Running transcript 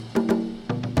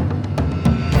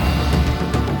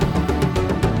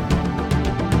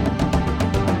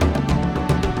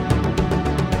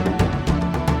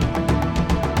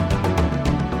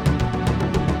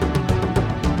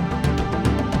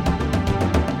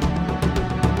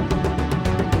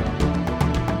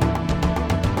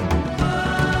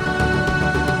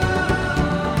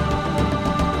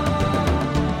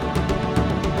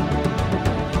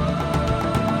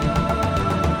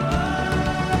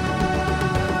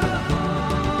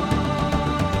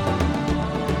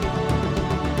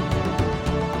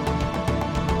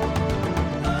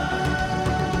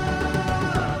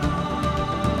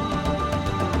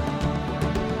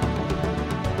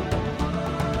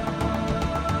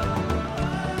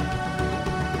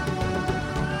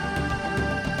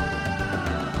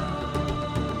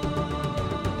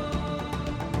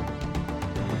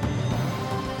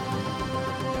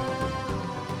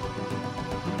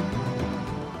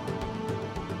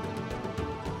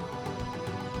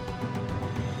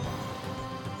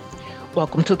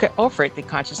Welcome to Get Over It, the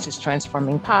consciousness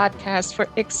transforming podcast for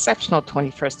exceptional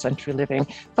 21st century living.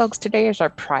 Folks, today is our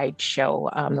Pride show.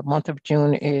 The month of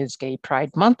June is Gay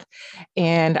Pride Month.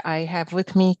 And I have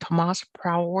with me Tomas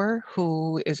Prower,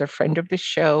 who is a friend of the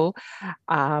show.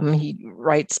 He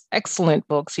writes excellent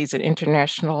books. He's an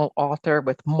international author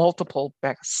with multiple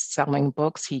best-selling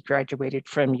books. He graduated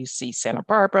from UC Santa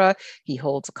Barbara. He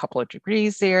holds a couple of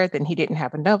degrees there. Then he didn't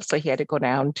have enough, so he had to go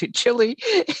down to Chile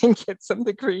and get some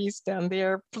degrees down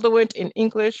there, fluent in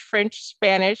English, French,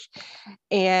 Spanish.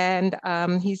 And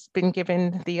he's been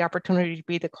given the opportunity to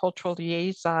be the cultural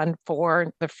liaison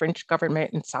for the French government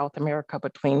in South America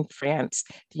between France,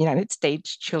 the United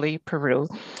States, Chile, Peru.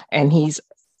 And he's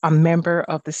a member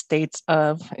of the states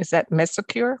of, is that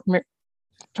Mercosur,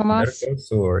 Tomas?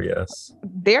 Mercosur, yes.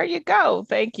 There you go.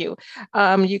 Thank you.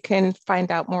 You can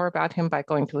find out more about him by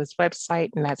going to his website,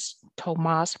 and that's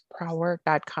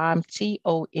tomasprower.com,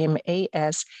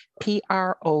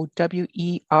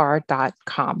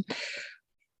 TOMASPROWER.com.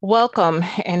 Welcome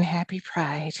and happy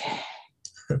Pride.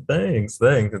 Thanks.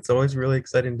 It's always really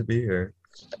exciting to be here.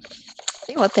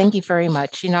 Well, thank you very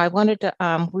much. I wanted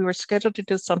to, we were scheduled to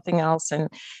do something else, and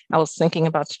I was thinking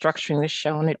about structuring the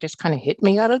show, and it just kind of hit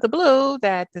me out of the blue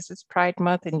that this is Pride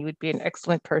Month and you would be an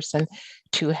excellent person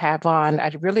to have on.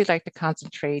 I'd really like to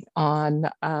concentrate on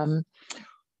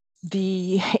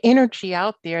the energy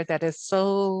out there that is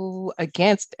so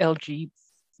against LGBTQ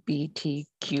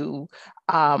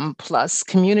plus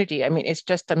community. I mean, it's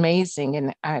just amazing.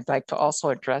 And I'd like to also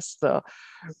address the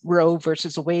Roe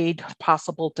versus Wade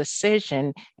possible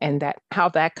decision and that how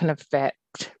that can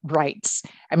affect rights.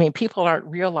 I mean, people aren't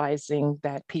realizing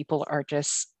that people are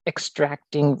just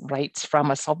extracting rights from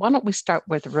us. So why don't we start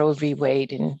with Roe v.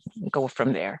 Wade and go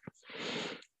from there?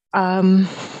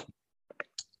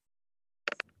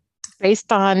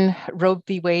 Based on Roe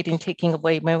v. Wade and taking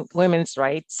away women's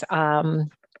rights,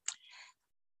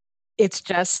 it's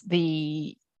just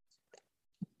the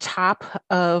top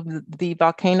of the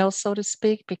volcano, so to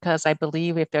speak, because I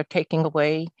believe if they're taking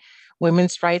away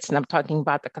women's rights, and I'm talking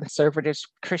about the conservative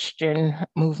Christian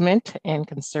movement and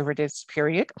conservatives,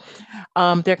 period,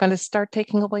 they're going to start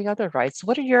taking away other rights.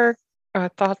 What are your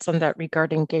thoughts on that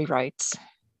regarding gay rights?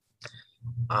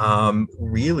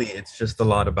 Really, it's just a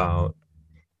lot about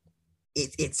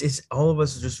it's all of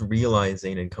us just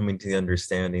realizing and coming to the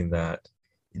understanding that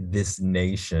this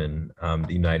nation,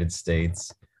 the United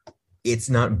States, it's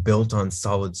not built on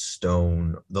solid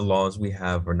stone. The laws we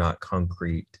have are not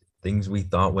concrete. Things we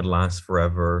thought would last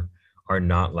forever are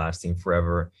not lasting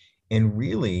forever. And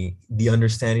really, the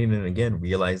understanding and again,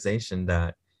 realization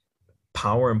that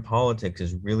power in politics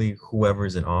is really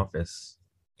whoever's in office.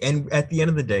 And at the end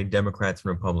of the day, Democrats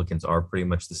and Republicans are pretty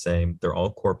much the same. They're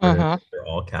all corporate, they're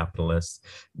all capitalists.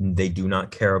 They do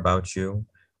not care about you.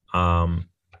 I'm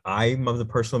of the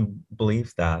personal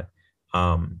belief that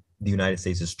the United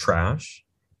States is trash.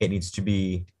 It needs to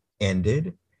be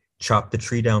ended, chop the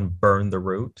tree down, burn the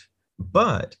root.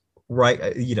 But,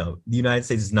 the United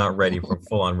States is not ready for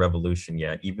full-on revolution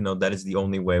yet, even though that is the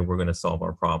only way we're going to solve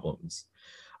our problems.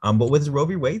 But with the Roe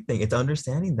v. Wade thing, it's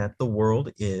understanding that the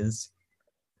world is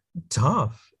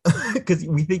tough because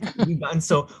we think we've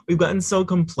gotten so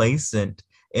complacent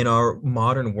in our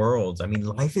modern worlds. I mean,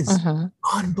 life is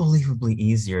unbelievably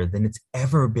easier than it's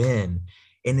ever been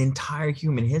in entire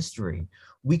human history.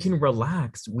 We can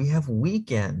relax. We have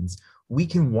weekends. We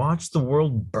can watch the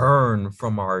world burn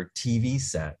from our TV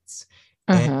sets.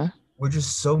 And we're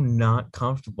just so not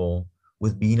comfortable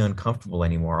with being uncomfortable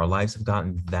anymore. Our lives have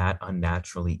gotten that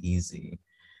unnaturally easy.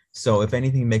 So if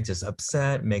anything makes us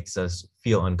upset, makes us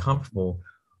feel uncomfortable,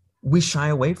 we shy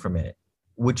away from it,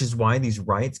 which is why these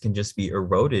rights can just be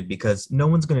eroded because no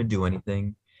one's going to do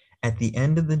anything. At the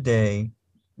end of the day,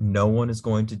 no one is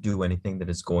going to do anything that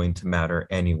is going to matter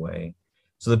anyway.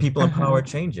 So the people in power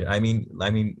change it. I mean,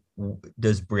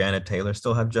 does Breonna Taylor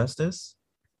still have justice?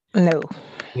 No.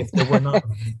 If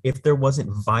there wasn't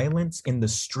violence in the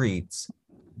streets,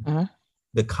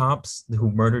 the cops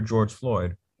who murdered George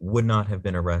Floyd would not have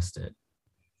been arrested.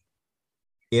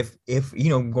 If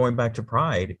going back to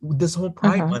Pride, this whole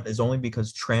Pride month is only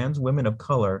because trans women of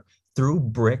color threw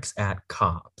bricks at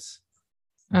cops.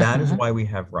 That is why we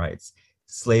have rights.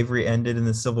 Slavery ended in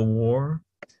the Civil War.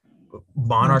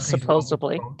 Monarchy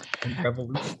supposedly.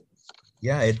 Revolution.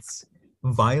 Yeah, it's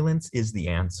violence is the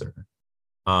answer.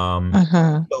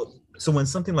 So when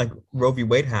something like Roe v.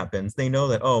 Wade happens, they know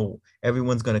that,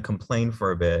 everyone's going to complain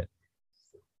for a bit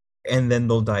and then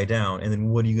they'll die down. And then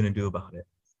what are you going to do about it?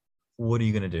 What are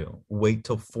you going to do? Wait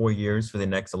till 4 years for the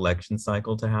next election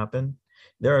cycle to happen?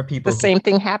 There are people. The same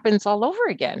thing happens all over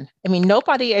again. I mean,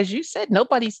 nobody, as you said,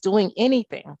 nobody's doing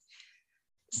anything.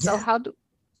 So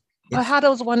Yeah, it's how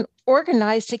does one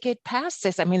organize to get past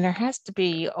this? I mean, there has to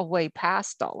be a way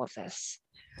past all of this.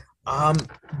 um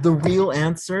the real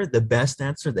answer, the best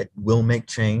answer that will make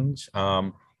change.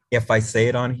 If I say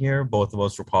it on here, both of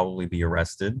us will probably be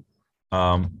arrested.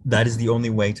 That is the only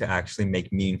way to actually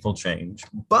make meaningful change.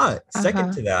 But second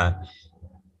Uh-huh. to that,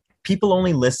 people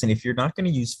only listen if you're not going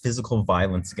to use physical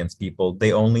violence against people.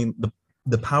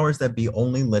 The powers that be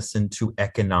only listen to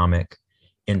economic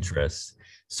interests.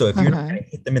 So if you're not Uh-huh. going to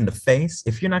hit them in the face,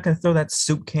 if you're not going to throw that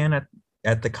soup can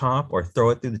at the cop or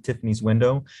throw it through the Tiffany's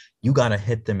window, you got to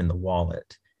hit them in the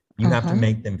wallet. You have to Uh-huh.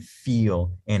 make them feel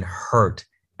and hurt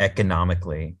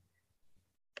economically.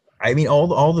 I mean,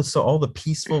 all the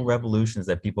peaceful revolutions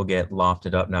that people get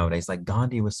lofted up nowadays, like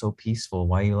Gandhi was so peaceful.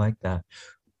 Why you like that?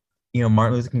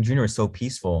 Martin Luther King Jr. is so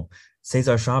peaceful.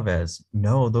 Cesar Chavez,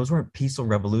 no, those weren't peaceful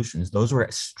revolutions. Those were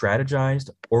strategized,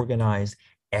 organized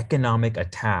economic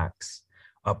attacks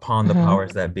upon the Uh-huh.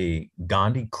 powers that be.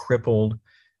 Gandhi crippled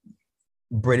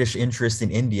British interest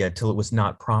in India till it was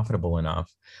not profitable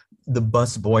enough. The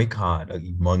bus boycott of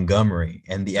Montgomery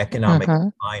and the economic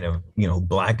Uh-huh. decline of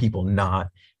black people not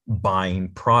buying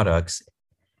products.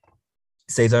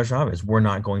 Cesar Chavez, we're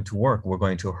not going to work. We're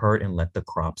going to hurt and let the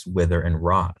crops wither and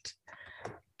rot.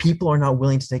 People are not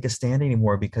willing to take a stand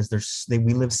anymore because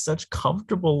we live such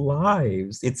comfortable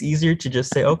lives. It's easier to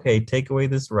just say, okay, take away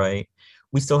this right.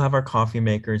 We still have our coffee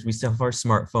makers. We still have our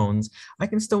smartphones. I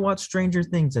can still watch Stranger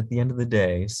Things at the end of the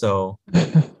day. So,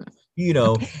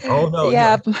 oh no,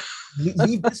 Yeah.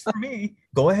 leave this for me.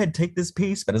 Go ahead, take this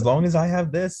piece. But as long as I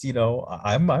have this,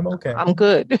 I'm okay. I'm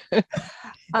good.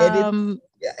 And it, Um,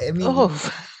 yeah, I mean,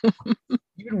 oh,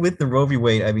 even with the Roe v.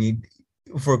 Wade, I mean,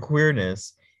 for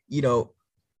queerness, you know,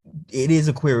 it is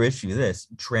a queer issue. This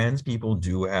trans people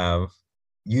do have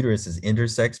uteruses,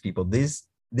 intersex people. This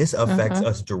affects uh-huh.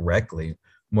 us directly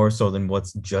more so than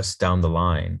what's just down the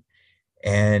line.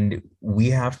 And we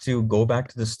have to go back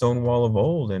to the stone wall of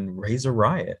old and raise a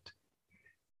riot.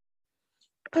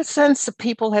 But since the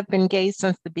people have been gay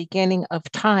since the beginning of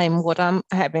time, what I'm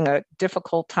having a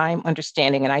difficult time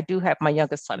understanding, and I do have my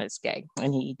youngest son is gay,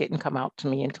 and he didn't come out to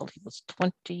me until he was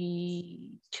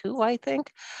 22, I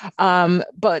think.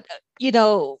 But you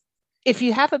know, if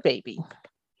you have a baby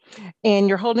and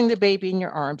you're holding the baby in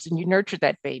your arms and you nurture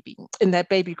that baby, and that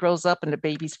baby grows up and the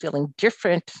baby's feeling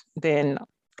different than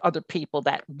other people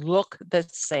that look the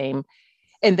same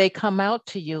and they come out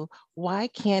to you, why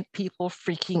can't people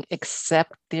freaking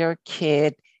accept their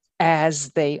kid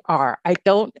as they are?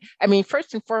 I mean,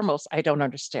 first and foremost, I don't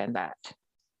understand that.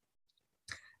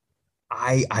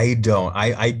 I don't.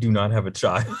 I do not have a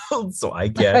child, so I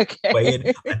can't weigh in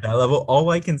Okay. at that level. All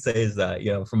I can say is that,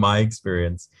 from my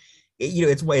experience,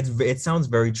 it sounds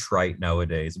very trite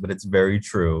nowadays, but it's very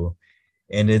true.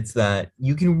 And it's that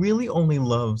you can really only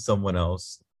love someone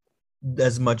else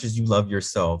as much as you love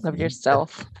yourself. Of You have that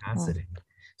yourself. Mm. capacity.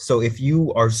 So if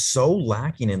you are so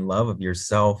lacking in love of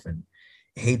yourself and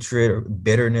hatred or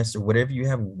bitterness or whatever you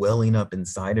have welling up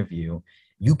inside of you,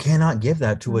 you cannot give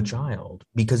that to a child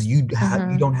because you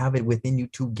Mm-hmm. don't have it within you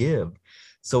to give.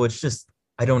 So it's just,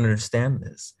 I don't understand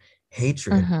this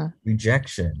hatred, Mm-hmm.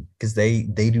 rejection, because they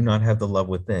do not have the love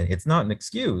within. It's not an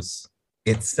excuse.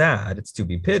 It's sad. It's to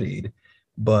be pitied,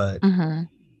 but Mm-hmm.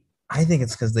 I think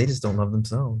it's because they just don't love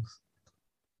themselves.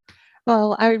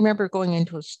 Well, I remember going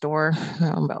into a store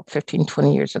about 15,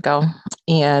 20 years ago,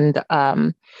 and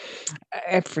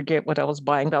I forget what I was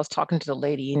buying, but I was talking to the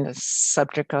lady, and the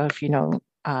subject of,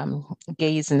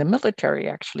 gays in the military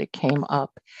actually came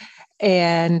up.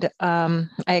 And I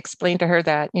explained to her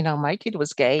that, my kid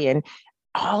was gay, and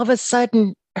all of a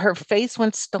sudden her face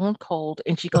went stone cold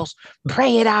and she goes,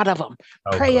 pray it out of him,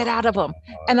 Oh pray God. it out of him.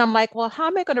 And I'm like, well, how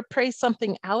am I going to pray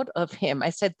something out of him?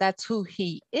 I said, that's who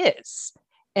he is.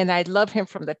 And I love him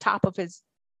from the top of his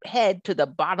head to the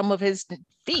bottom of his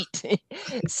feet.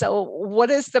 So what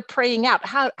is the praying out?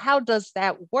 How does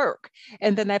that work?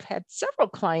 And then I've had several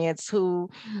clients who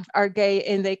are gay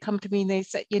and they come to me and they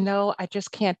say, I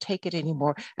just can't take it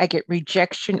anymore. I get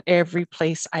rejection every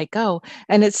place I go.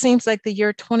 And it seems like the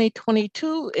year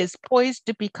 2022 is poised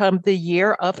to become the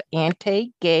year of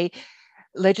anti-gay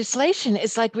legislation.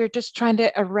 It's like we're just trying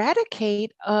to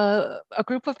eradicate a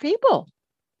group of people.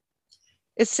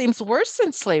 It seems worse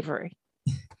than slavery.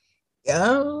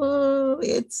 Oh,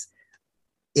 it's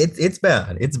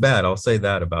bad. It's bad. I'll say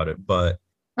that about it. But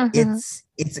Mhm.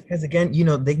 it's because again,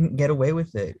 they can get away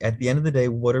with it. At the end of the day,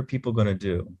 what are people gonna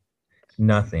do?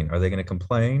 Nothing. Are they gonna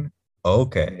complain?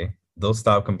 Okay. They'll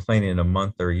stop complaining in a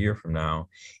month or a year from now.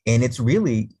 And it's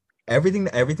really everything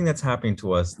that's happening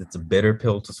to us, it's a bitter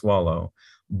pill to swallow,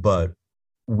 but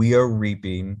we are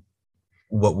reaping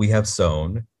what we have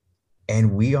sown,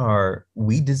 and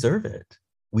we deserve it.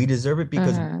 We deserve it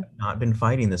because we Mm-hmm. have not been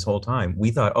fighting this whole time.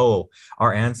 We thought, oh,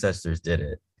 our ancestors did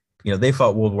it. You know, they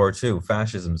fought World War II,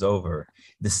 fascism's over.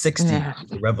 The 60s, Yeah.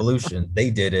 the revolution, they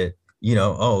did it. You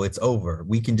know, oh, it's over.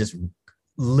 We can just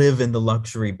live in the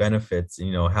luxury benefits,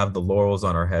 you know, have the laurels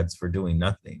on our heads for doing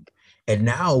nothing. And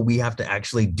now we have to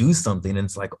actually do something. And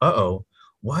it's like, uh-oh,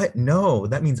 what? No,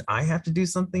 that means I have to do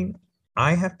something.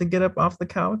 I have to get up off the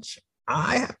couch.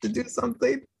 I have to do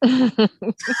something.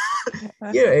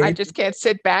 Yeah, I just can't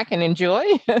sit back and enjoy.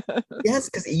 yes,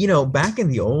 because you know, back in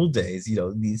the old days, you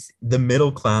know, the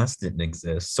middle class didn't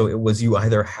exist. So it was you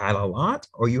either had a lot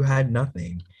or you had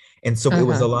nothing. And so it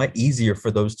was a Uh-huh. lot easier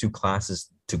for those two classes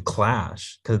to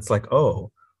clash because it's like,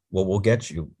 oh, well, we'll get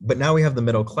you. But now we have the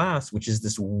middle class, which is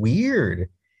this weird,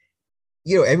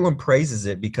 you know, everyone praises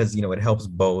it because, you know, it helps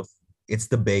both. It's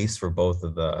the base for both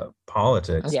of the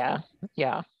politics. Yeah.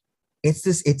 Yeah. It's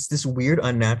this weird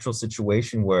unnatural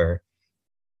situation where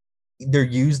they're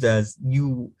used as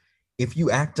you, if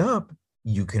you act up,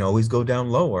 you can always go down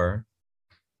lower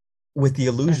with the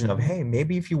illusion of, Mhm. hey,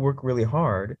 maybe if you work really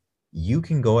hard, you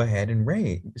can go ahead and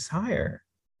raise higher.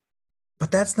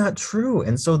 But that's not true.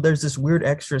 And so there's this weird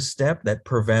extra step that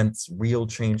prevents real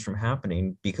change from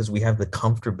happening because we have the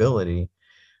comfortability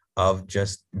of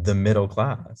just the middle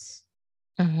class.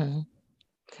 Mhm.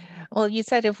 Well, you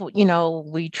said if,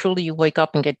 we truly wake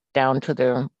up and get down to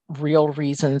the real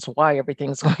reasons why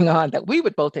everything's going on, that we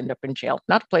would both end up in jail.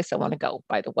 Not a place I want to go,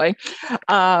 by the way.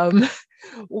 Um,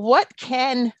 what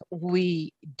can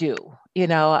we do?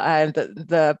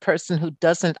 The person who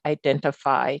doesn't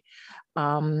identify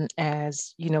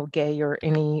as, gay or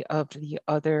any of the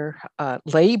other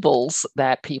labels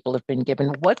that people have been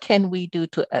given, what can we do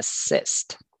to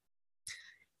assist?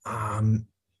 Um,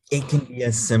 it can be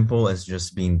as simple as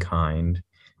just being kind,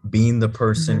 being the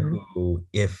person Mhm. who,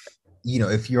 if you know,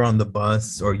 if you're on the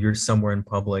bus or you're somewhere in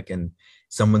public and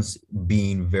someone's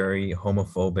being very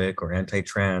homophobic or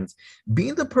anti-trans,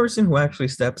 being the person who actually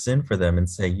steps in for them and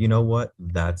say, you know what,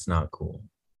 that's not cool.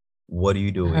 What are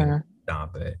you doing? Mhm.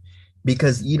 Stop it.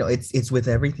 Because you know, it's with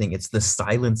everything. It's the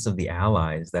silence of the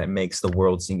allies that makes the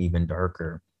world seem even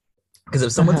darker. Because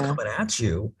if someone's Mhm. coming at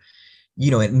you,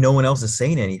 you know, and no one else is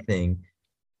saying anything,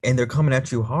 and they're coming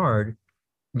at you hard,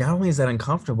 not only is that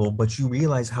uncomfortable, but you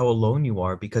realize how alone you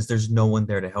are because there's no one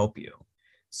there to help you.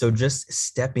 So just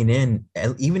stepping in,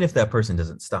 even if that person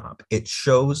doesn't stop, it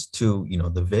shows to, you know,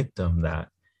 the victim that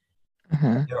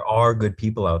Mhm. there are good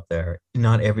people out there.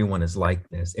 Not everyone is like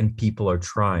this, and people are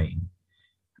trying.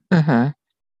 Mhm.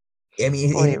 I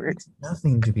mean, Boy, it takes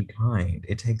nothing to be kind.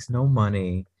 It takes no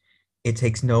money. It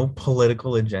takes no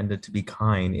political agenda to be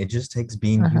kind. It just takes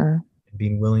being human mhm. and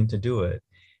being willing to do it.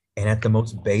 And at the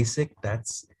most basic,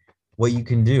 that's what you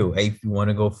can do. If you want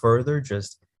to go further,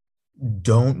 just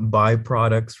don't buy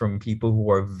products from people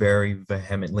who are very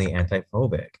vehemently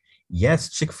anti-phobic. Yes,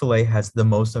 Chick-fil-A has the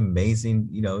most amazing,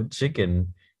 you know,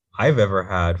 chicken I've ever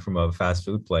had from a fast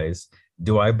food place.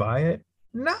 Do I buy it?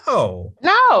 No.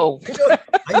 No.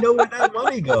 I know where that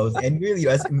money goes. And really,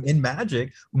 as in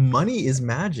magic, money is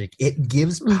magic. It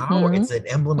gives power. Mhm. It's an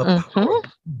emblem of power Mhm.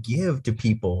 that you give to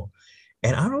people.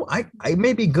 And I don't, I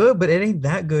may be good, but it ain't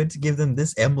that good to give them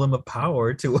this emblem of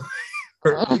power to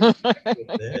hurt people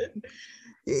with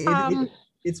it. Um,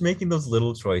 It's making those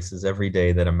little choices every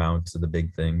day that amount to the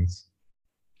big things.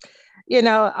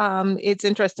 it's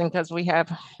interesting because we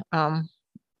have,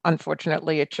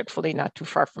 unfortunately, a Chick-fil-A not too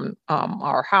far from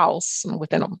our house,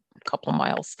 within a couple of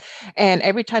miles. And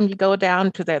every time you go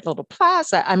down to that little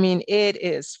plaza, I mean, it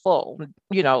is full,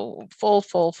 full,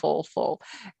 full, full, full.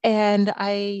 And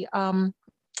I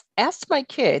asked my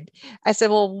kid, I said,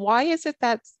 well, why is it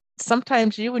that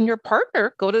sometimes you and your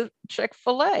partner go to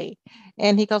Chick-fil-A?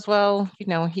 And he goes, well,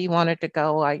 he wanted to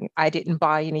go. I didn't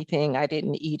buy anything. I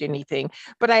didn't eat anything.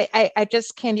 But I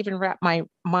just can't even wrap my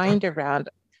mind around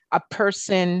a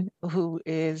person who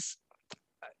is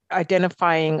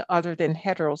identifying other than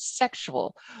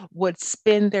heterosexual would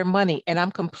spend their money. And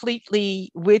I'm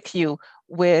completely with you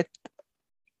with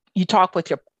you talk with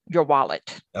your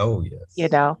wallet, Oh, you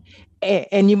yes. know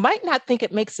and you might not think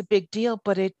it makes a big deal,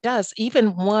 but it does.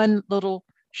 Even one little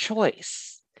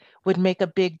choice would make a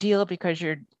big deal because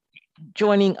you're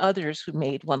joining others who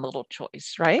made one little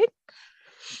choice, right?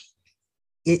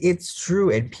 It's true.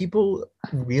 And people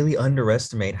really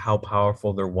underestimate how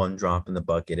powerful their one drop in the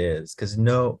bucket is. Because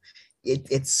no,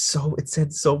 it's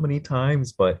said so many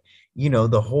times, but you know,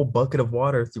 the whole bucket of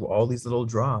water through all these little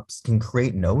drops can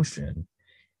create an ocean.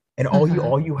 And Hmm.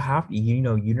 all you have to, you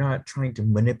know, you're not trying to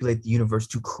manipulate the universe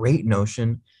to create an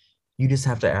ocean. You just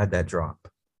have to add that drop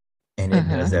and it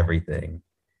does Hmm. everything.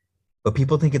 but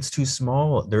people think it's too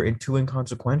small. They're too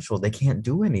inconsequential. They can't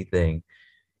do anything.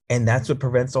 And that's what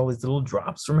prevents all these little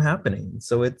drops from happening.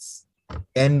 So it's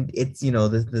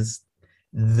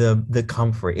the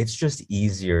comfort. It's just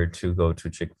easier to go to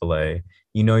Chick-fil-A.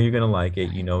 You know you're gonna like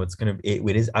it. You know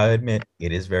it is, I admit,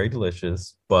 it is very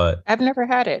delicious, but I've never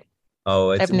had it.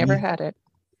 oh, I've never had it.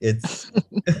 it's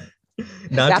not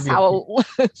to That's be, how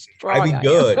I strong mean, I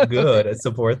am. good. I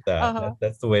support that. Uh-huh.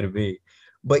 That's the way to be.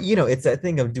 But it's that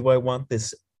thing of, do I want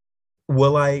this?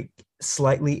 Will I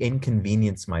slightly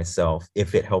inconvenience myself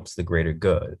if it helps the greater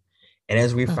good? And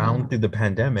as we found Mhm. through the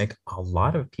pandemic, a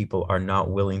lot of people are not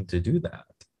willing to do that.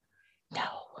 No,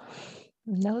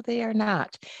 no, they are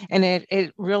not. And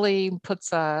it really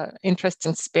puts a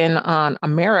interesting spin on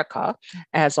America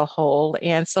as a whole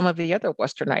and some of the other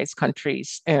westernized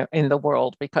countries in the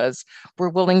world because we're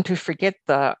willing to forget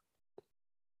the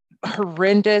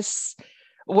horrendous,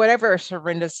 whatever is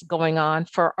horrendous going on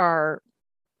for our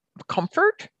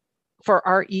comfort, for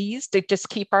our ease, to just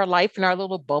keep our life in our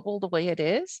little bubble the way it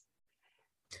is.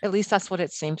 At least that's what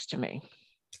it seems to me.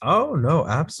 Oh no,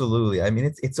 absolutely. I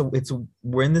mean,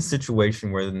 we're in this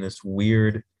situation where, in this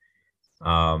weird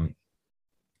um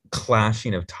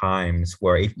clashing of times,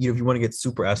 where if you want to get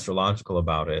super astrological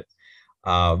about it,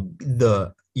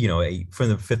 the from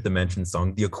the Fifth Dimension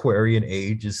song, the Aquarian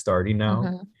age is starting now,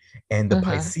 Hmm. and the Hmm.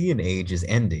 Piscean age is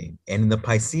ending. And in the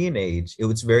Piscean age, it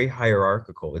was very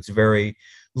hierarchical. It's very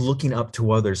looking up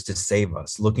to others to save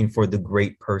us, looking for the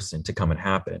great person to come and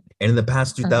happen. And in the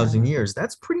past 2,000 Hmm. years,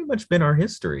 that's pretty much been our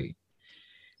history.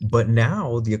 But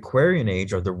now the Aquarian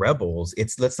age, or the rebels,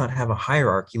 it's, let's not have a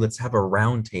hierarchy, let's have a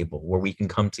round table where we can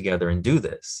come together and do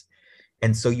this.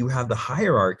 And so you have the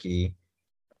hierarchy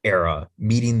era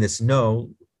meeting this,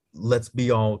 no, let's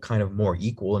be all kind of more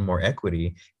equal and more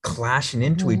equity, clashing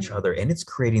into Hmm. each other. And it's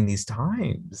creating these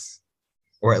times,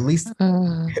 or at least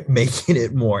Hmm. making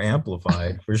it more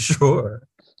amplified for sure.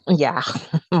 Yeah,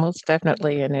 most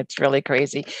definitely. And it's really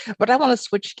crazy. But I want to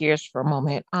switch gears for a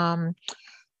moment.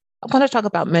 I want to talk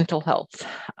about mental health.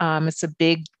 It's a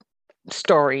big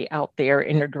story out there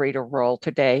in the greater world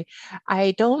today.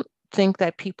 I don't think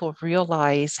that people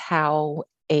realize how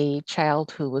a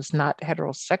child who is not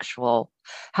heterosexual,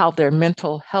 how their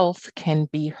mental health can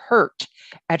be hurt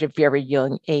at a very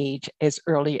young age, as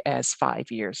early as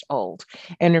 5 years old.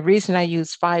 And the reason I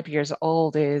use 5 years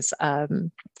old is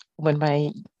when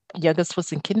my youngest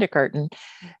was in kindergarten,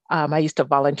 I used to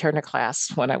volunteer in a class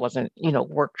when I wasn't,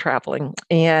 work traveling.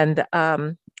 And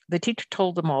the teacher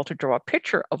told them all to draw a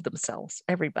picture of themselves,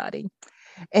 everybody.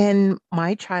 And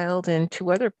my child and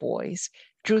two other boys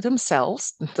drew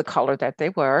themselves, the color that they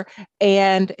were,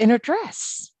 and in a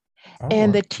dress. And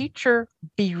Oh the teacher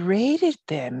berated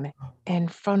them in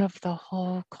front of the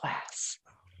whole class.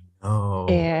 no.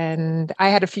 And I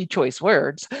had a few choice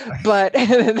words, but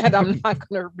that I'm not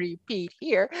going to repeat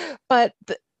here. But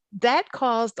that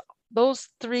caused those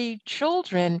three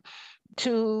children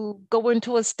to go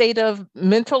into a state of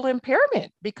mental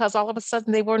impairment because all of a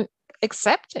sudden they weren't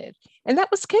accepted. And that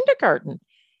was kindergarten.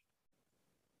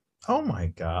 Oh my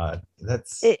God.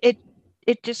 That's, It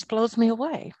just blows me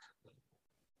away.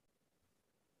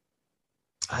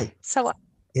 I So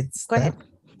it's go that, ahead.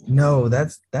 no,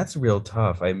 that's real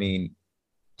tough. I mean,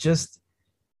 just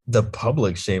the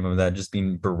public shame of that, just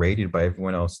being berated by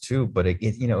everyone else too. But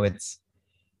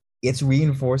it's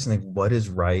reinforcing like what is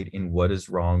right and what is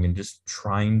wrong, and just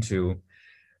trying to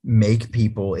make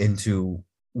people into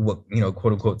what,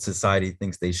 quote unquote, society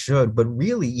thinks they should. But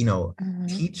really, Mhm.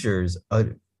 teachers,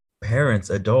 parents,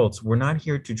 adults, we're not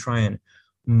here to try and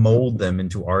mold them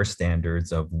into our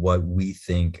standards of what we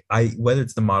think, whether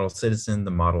it's the model citizen,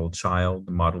 the model child,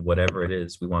 the model whatever it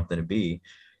is we want them to be.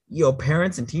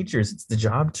 Parents and teachers, it's the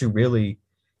job to really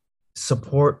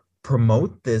support,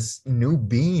 promote this new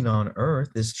being on earth,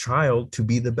 this child, to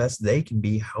be the best they can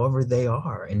be, however they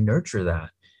are, and nurture that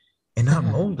and not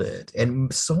Mhm. mold it.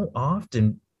 And so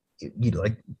often,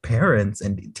 like parents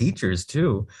and teachers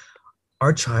too,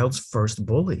 our child's first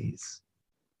bullies.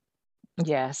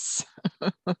 Yes,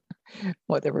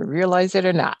 whether we realize it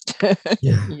or not.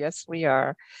 Yeah. Yes, we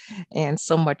are. And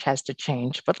so much has to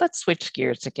change. But let's switch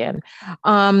gears again.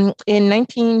 In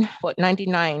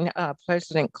 1999,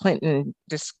 President Clinton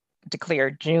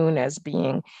declared June as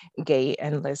being Gay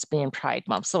and Lesbian Pride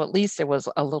Month. So at least there was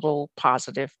a little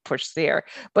positive push there.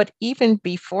 But even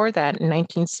before that, in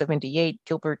 1978,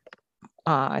 Gilbert,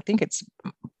 I think it's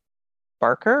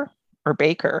Barker or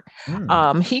Baker,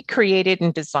 Mm. he created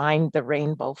and designed the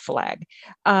rainbow flag.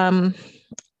 Um,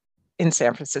 in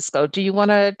San Francisco. Do you want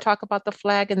to talk about the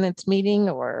flag and its meaning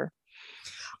or?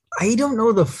 I don't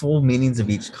know the full meanings of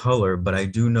each color, but I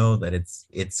do know that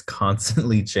it's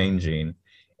constantly changing,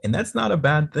 and that's not a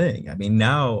bad thing. I mean,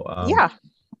 Yeah.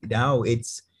 now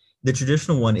it's the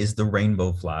traditional one is the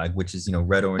rainbow flag, which is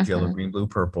red, orange, yellow, Hmm. green, blue,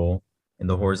 purple, and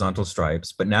the horizontal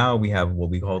stripes. But now we have what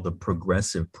we call the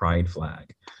progressive pride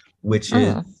flag, which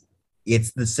is Mm.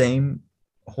 it's the same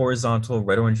horizontal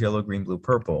red, orange, yellow, green, blue,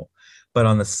 purple, but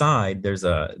on the side there's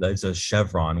a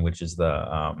chevron, which is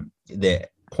the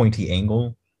pointy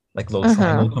angle, like little Hmm.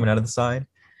 triangle coming out of the side,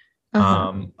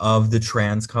 Hmm. of the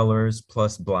trans colors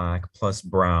plus black plus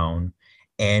brown.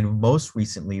 And most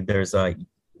recently, there's a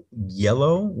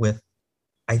yellow with,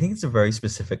 I think it's a very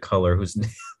specific color whose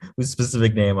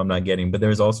specific name I'm not getting, but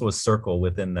there's also a circle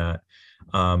within that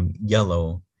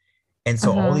yellow. And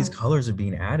so all these Hmm. colors are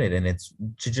being added, and it's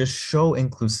to just show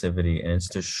inclusivity, and it's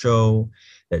to show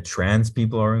that trans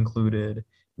people are included,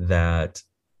 that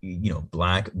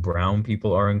black, brown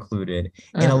people are included.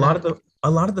 And a lot of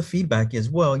Hmm. the feedback is,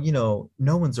 well,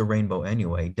 no one's a rainbow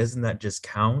anyway. Doesn't that just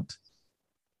count?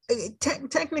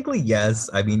 Technically, yes.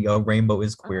 I mean, rainbow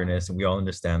is queerness, and we all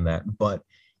understand that. But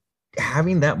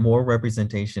having that more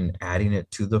representation, adding it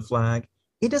to the flag,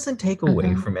 it doesn't take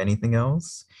away Hmm. from anything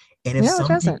else. And No, it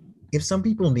doesn't. if some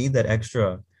people need that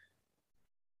extra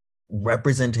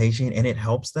representation and it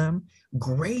helps them,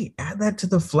 great, add that to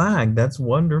the flag. That's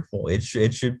wonderful. It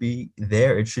should be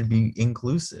there. It should be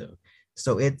inclusive.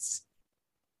 So it's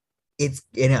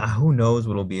and who knows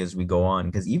what it'll be as we go on,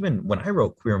 because even when I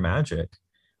wrote Queer Magic,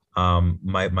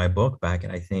 my book back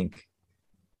in, I think,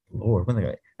 Lord, when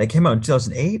that came out in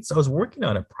 2008. So I was working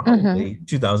on it Hmm. probably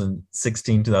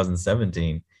 2016,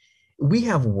 2017. We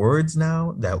have words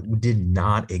now that did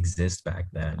not exist back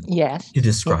then Yes. to Yeah.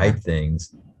 describe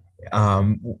things.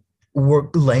 Um,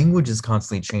 work language is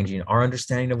constantly changing. Our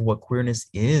understanding of what queerness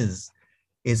is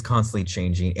constantly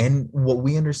changing. And what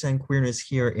we understand queerness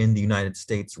here in the United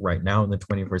States right now in the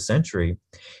 21st century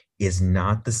is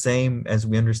not the same as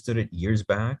we understood it years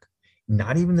back,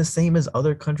 not even the same as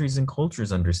other countries and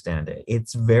cultures understand it.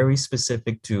 It's very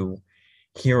specific to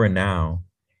here and now.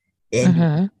 And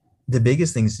Hmm. the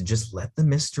biggest thing is to just let the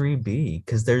mystery be,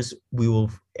 because we will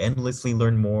endlessly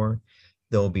learn more.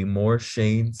 There'll be more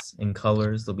shades and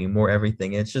colors, there'll be more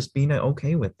everything. It's just being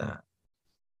okay with that.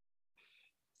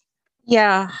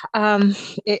 Yeah,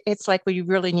 it's like we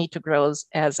really need to grow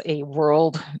as a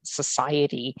world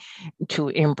society to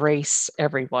embrace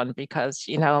everyone because,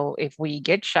 if we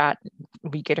get shot,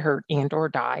 we get hurt and or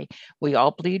die, we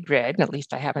all bleed red. At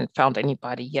least I haven't found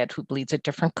anybody yet who bleeds a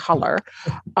different color.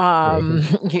 um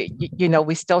True.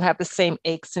 we still have the same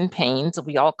aches and pains.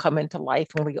 We all come into life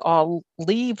and we all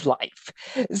leave life.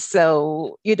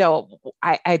 So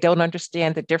I don't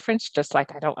understand the difference, just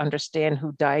like I don't understand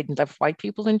who died and left white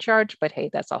people in charge, but hey,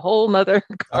 that's a whole nother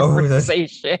Oh, that's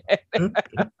conversation.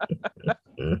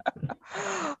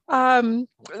 um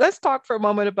let's talk for a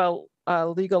moment about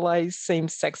legalized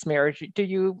same-sex marriage. Do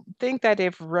you think that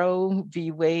if Roe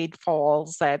v. Wade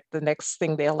falls, that the next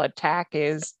thing they'll attack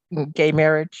is gay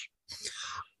marriage?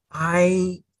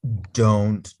 I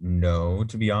don't know,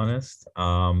 to be honest.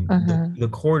 The Hmm.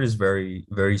 court is very,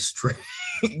 very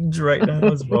strange right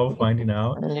now, as we're all finding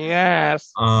out.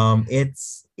 Yes.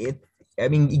 It. I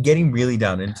mean, getting really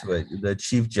down into it, the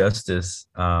Chief Justice,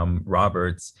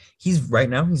 Roberts, he's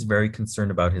very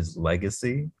concerned about his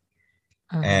legacy.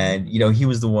 Hmm. And he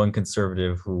was the one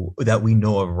conservative who that we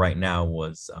know of right now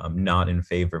was not in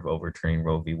favor of overturning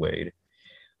Roe v. Wade.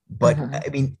 But Hmm. I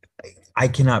mean, I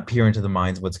cannot peer into the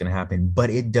minds of what's going to happen, but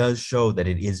it does show that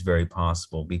it is very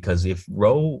possible, because if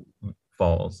Roe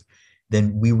falls,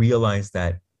 then we realize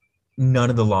that none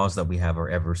of the laws that we have are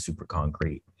ever super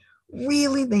concrete.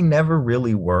 Really, they never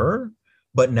really were,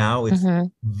 but now it's Hmm.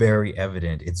 very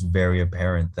evident, it's very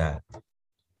apparent that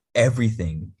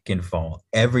everything can fall,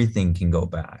 everything can go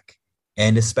back.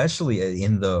 And especially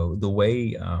in the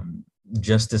way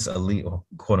Justice Alito,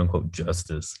 quote unquote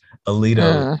Justice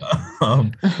Alito, Mm.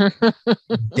 um,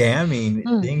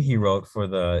 damning thing he wrote for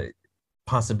the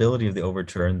possibility of the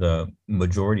overturn, the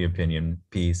majority opinion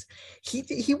piece,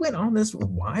 he went on this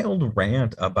wild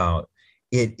rant about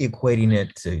it, equating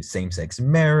it to same-sex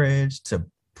marriage, to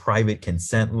private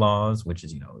consent laws, which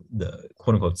is the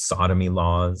quote unquote sodomy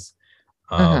laws,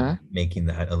 Hmm. making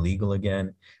that illegal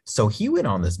again. So he went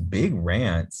on this big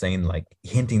rant saying, like,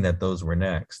 hinting that those were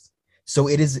next. So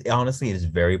it is, honestly, it is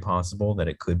very possible that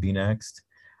it could be next.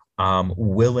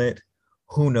 Will it?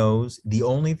 Who knows? The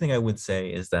only thing I would say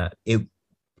is that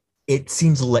it's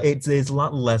a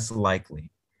lot less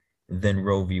likely than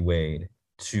Roe v. Wade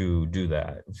to do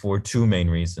that for two main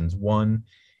reasons. One,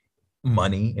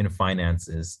 money and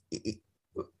finances.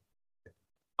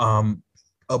 Um,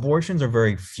 abortions are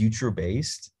very future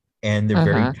based and they're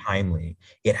very Uh-huh. timely.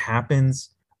 It happens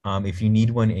if you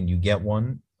need one and you get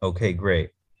one, okay,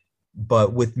 great.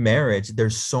 But with marriage,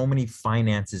 there's so many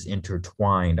finances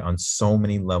intertwined on so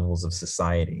many levels of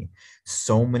society,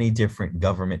 so many different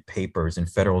government papers and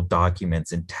federal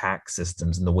documents and tax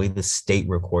systems, and the way the state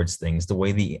records things, the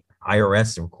way the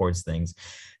IRS records things,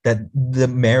 that the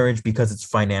marriage, because it's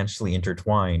financially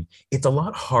intertwined, it's a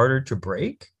lot harder to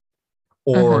break.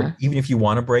 Or Uh-huh. even if you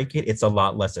want to break it, it's a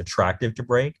lot less attractive to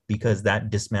break because that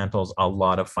dismantles a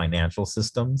lot of financial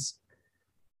systems.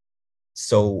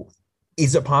 So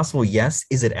is it possible? Yes.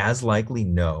 Is it as likely?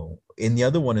 No. And the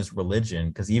other one is religion,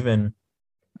 because Uh,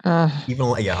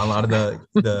 yeah, a lot of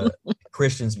the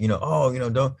Christians, oh,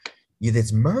 don't you,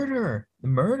 it's murder.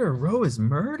 Murder, Roe is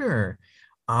murder.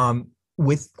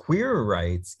 With queer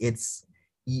rights, it's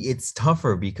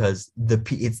tougher because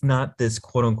it's not this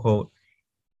quote unquote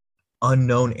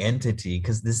unknown entity,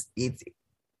 because it's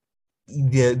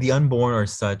the unborn are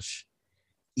such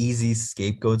easy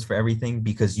scapegoats for everything,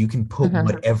 because you can put uh-huh.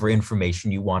 whatever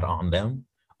information you want on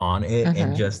it and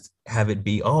Uh-huh. just have it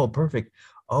be, oh, perfect,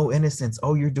 oh, innocence,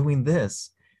 oh, you're doing this.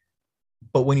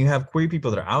 But when you have queer people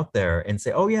that are out there and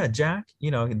say, oh yeah, Jack,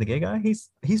 the gay guy,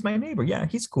 he's my neighbor, yeah,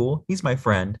 he's cool, he's my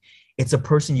friend, it's a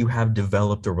person you have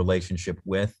developed a relationship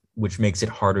with, which makes it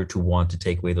harder to want to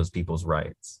take away those people's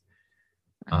rights.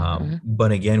 Uh-huh.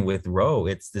 But again, with Roe,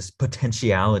 it's this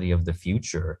potentiality of the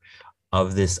future,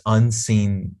 of this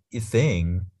unseen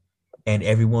thing, and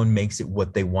everyone makes it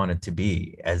what they want it to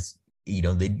be, as the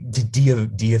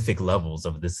deific levels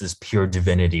of this pure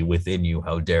divinity within you.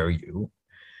 How dare you?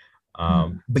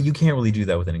 But you can't really do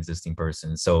that with an existing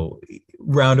person. So,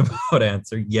 roundabout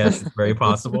answer, yes, it's very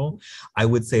possible. I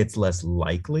would say it's less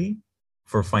likely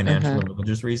for financial Uh-huh. and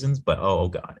religious reasons, but oh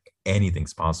God,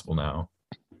 anything's possible now.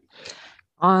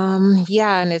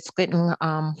 Yeah, and it's getting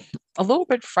a little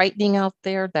bit frightening out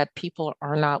there that people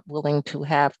are not willing to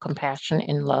have compassion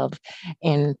and love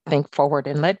and think forward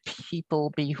and let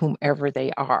people be whomever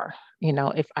they are.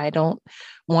 If I don't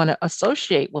want to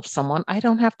associate with someone, I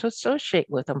don't have to associate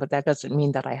with them, but that doesn't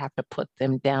mean that I have to put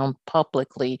them down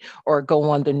publicly or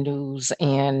go on the news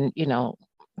and,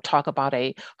 talk about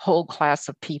a whole class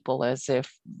of people as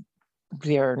if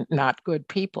they're not good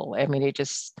people. I mean, it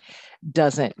just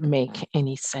doesn't make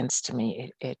any sense to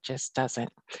me. It just doesn't.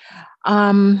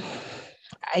 Um,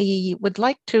 I would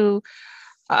like to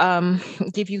um,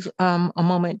 give you a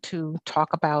moment to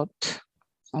talk about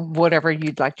whatever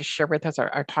you'd like to share with us.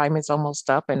 Our time is almost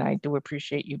up, and I do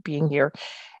appreciate you being here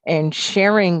and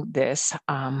sharing this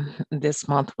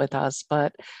month with us.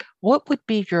 But what would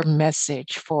be your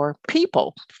message for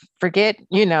people? Forget,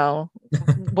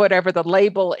 whatever the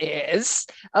label is.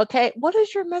 Okay, what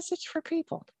is your message for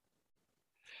people?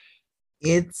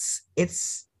 It's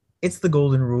the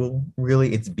golden rule.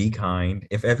 Really, it's be kind.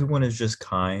 If everyone is just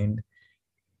kind,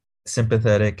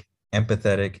 sympathetic,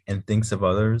 empathetic, and thinks of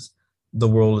others, the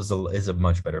world is a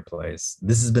much better place.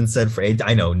 This has been said for eight.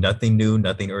 I know, nothing new,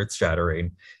 nothing earth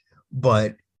shattering,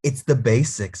 but it's the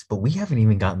basics. But we haven't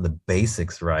even gotten the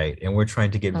basics right, and we're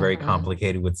trying to get very Mhm.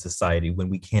 complicated with society when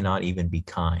we cannot even be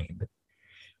kind.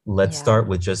 Let's Yeah. start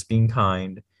with just being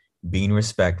kind, being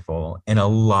respectful, and a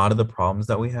lot of the problems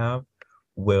that we have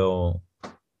will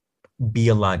be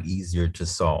a lot easier to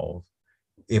solve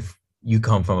if you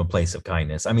come from a place of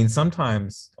kindness. I mean,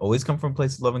 sometimes always come from a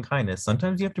place of love and kindness.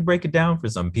 Sometimes you have to break it down for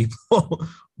some people,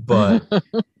 but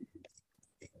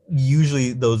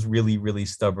usually those really, really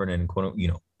stubborn and quote,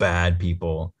 bad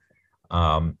people,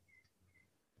 um,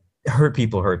 hurt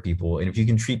people. And if you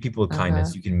can treat people with Uh-huh.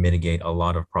 kindness, you can mitigate a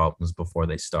lot of problems before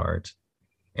they start.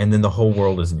 And then the whole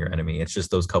world isn't your enemy. It's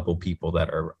just those couple people that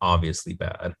are obviously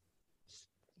bad.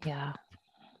 Yeah.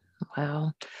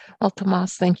 Wow. Well,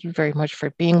 Tomas, thank you very much for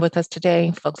being with us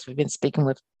today. Folks, we've been speaking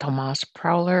with Tomas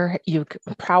Prowler.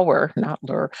 Prower, not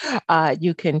Lur.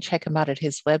 You can check him out at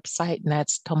his website, and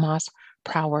that's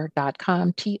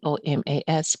tomasprower.com,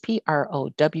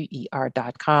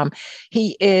 TOMASPROWER.com.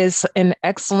 He is an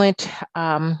excellent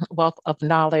wealth of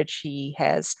knowledge. He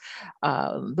has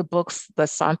the books, The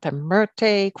Santa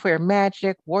Muerte, Queer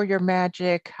Magic, Warrior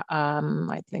Magic,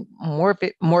 I think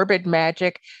Morbid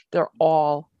Magic. They're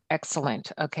all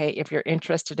excellent. Okay. If you're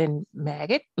interested in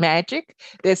magic,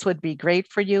 this would be great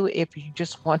for you. If you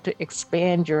just want to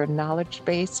expand your knowledge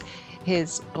base,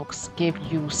 his books give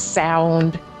you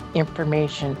sound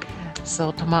information.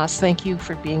 So, Tomas, thank you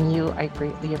for being you. I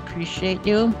greatly appreciate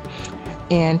you.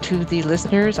 And to the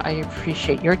listeners, I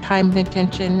appreciate your time and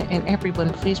attention. And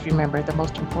everyone, please remember the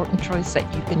most important choice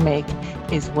that you can make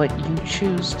is what you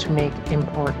choose to make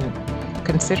important.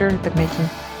 Consider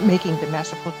making the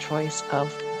masterful choice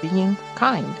of being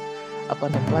kind.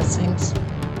 Abundant blessings,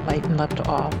 light and love to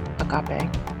all.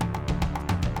 Agape.